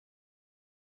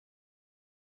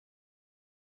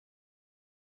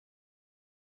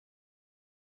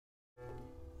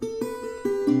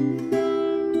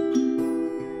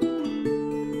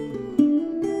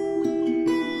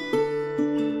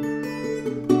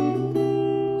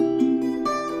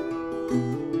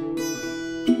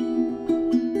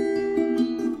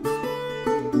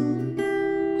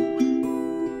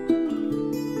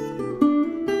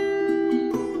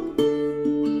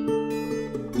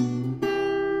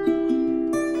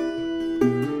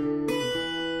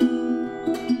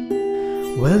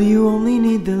Well, you only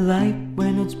need the light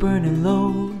when it's burning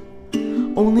low.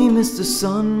 Only miss the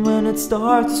sun when it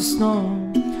starts to snow.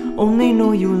 Only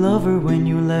know you love her when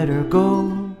you let her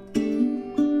go.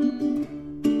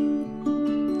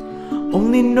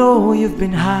 Only know you've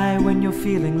been high when you're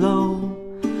feeling low.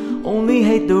 Only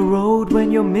hate the road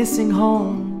when you're missing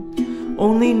home.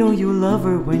 Only know you love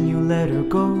her when you let her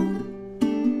go.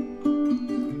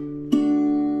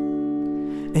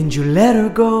 And you let her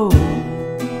go.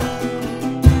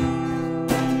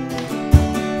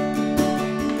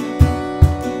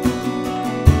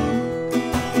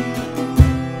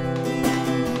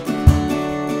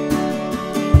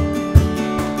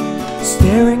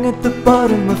 Staring at the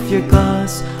bottom of your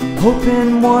glass,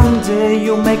 hoping one day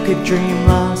you'll make a dream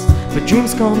last. But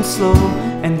dreams come slow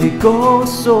and they go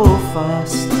so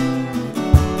fast.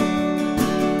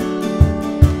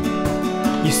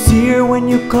 You see her when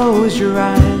you close your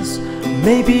eyes.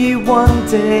 Maybe one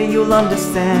day you'll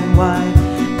understand why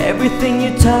everything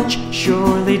you touch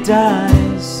surely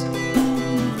dies.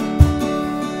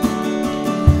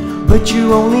 But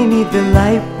you only need the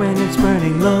light when it's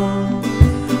burning low.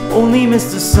 Only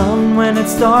miss the sun when it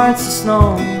starts to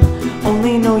snow.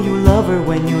 Only know you love her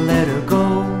when you let her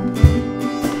go.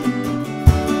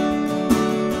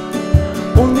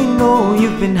 Only know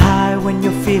you've been high when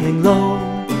you're feeling low.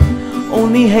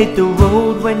 Only hate the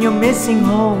road when you're missing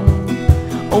home.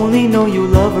 Only know you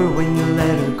love her when you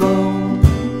let her go.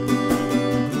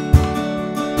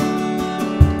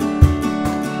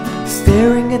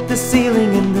 Staring at the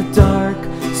ceiling in the dark,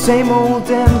 same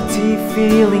old empty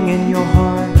feeling in your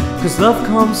heart. 'Cause love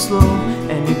comes slow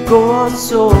and it goes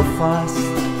so fast.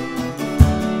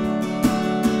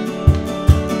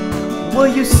 Well,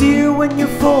 you see her when you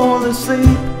fall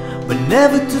asleep, but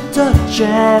never to touch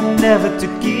and never to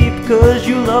keep. 'Cause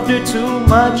you loved her too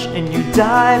much and you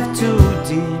dive too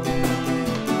deep.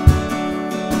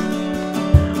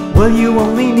 Well, you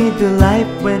only need the light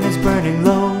when it's burning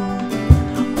low.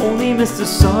 Only miss the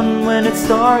sun when it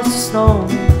starts to snow.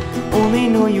 Only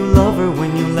know you love her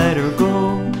when you let her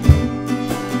go.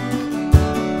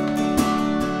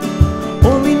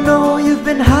 Only know you've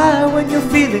been high when you're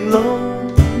feeling low.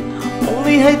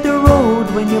 Only hate the road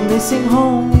when you're missing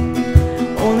home.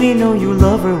 Only know you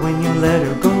love her when you let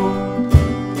her go.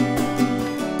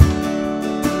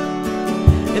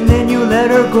 And then you let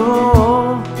her go.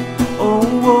 Oh,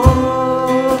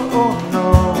 oh, oh no.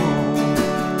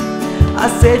 I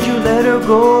said you let her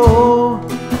go.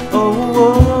 Oh,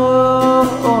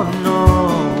 oh, oh no.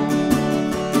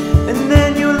 And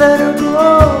then you let her go.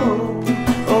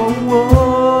 Oh,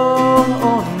 oh,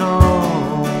 oh no.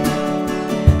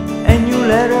 And you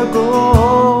let her go.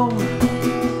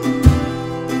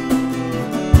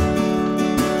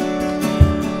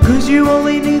 Cause you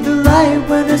only need the light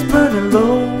when it's burning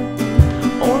low.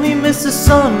 Only miss the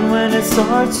sun when it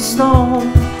starts to snow.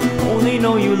 Only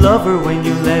know you love her when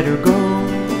you let her go.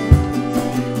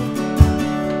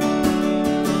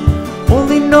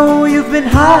 Only know you've been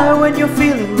high when you're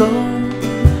feeling low.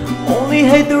 Only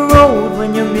hate the road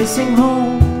when you're missing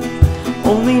home.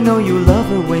 Only know you love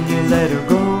her when you let her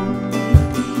go.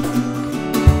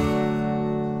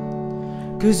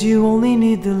 'Cause you only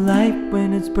need the light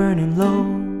when it's burning low.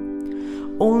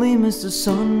 Only miss the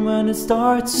sun when it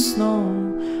starts to snow.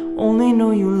 Only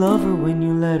know you love her when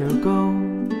you let her go.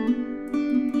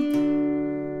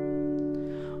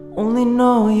 Only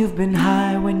know you've been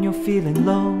high when you're feeling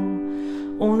low.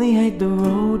 Only hate the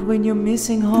road when you're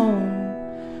missing home.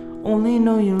 Only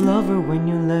know you love her when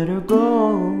you let her go.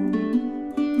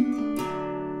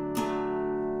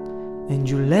 And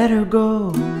you let her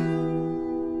go.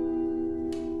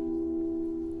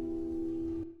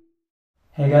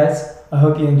 Hey guys, I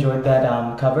hope you enjoyed that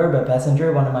cover by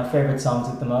Passenger, one of my favorite songs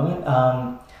at the moment.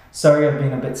 Sorry I've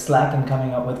been a bit slack in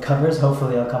coming up with covers.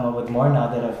 Hopefully I'll come up with more now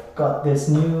that I've got this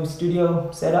new studio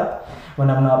set up, when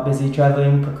I'm not busy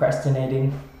traveling,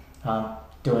 procrastinating,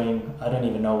 doing, I don't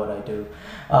even know what I do.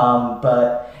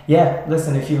 But yeah,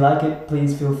 listen, if you like it,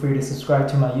 please feel free to subscribe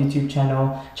to my YouTube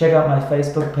channel. Check out my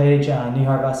Facebook page,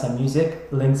 Nihar Vasa Music.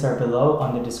 Links are below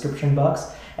on the description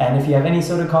box. And if you have any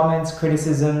sort of comments,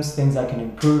 criticisms, things I can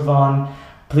improve on,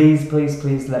 please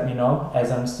let me know, as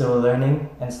I'm still learning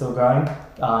and still growing.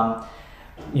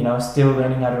 you know, still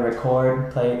learning how to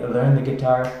record, learn the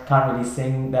guitar. Can't really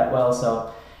sing that well,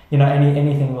 so you know,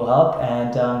 anything will help.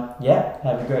 And yeah,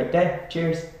 have a great day.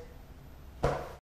 Cheers.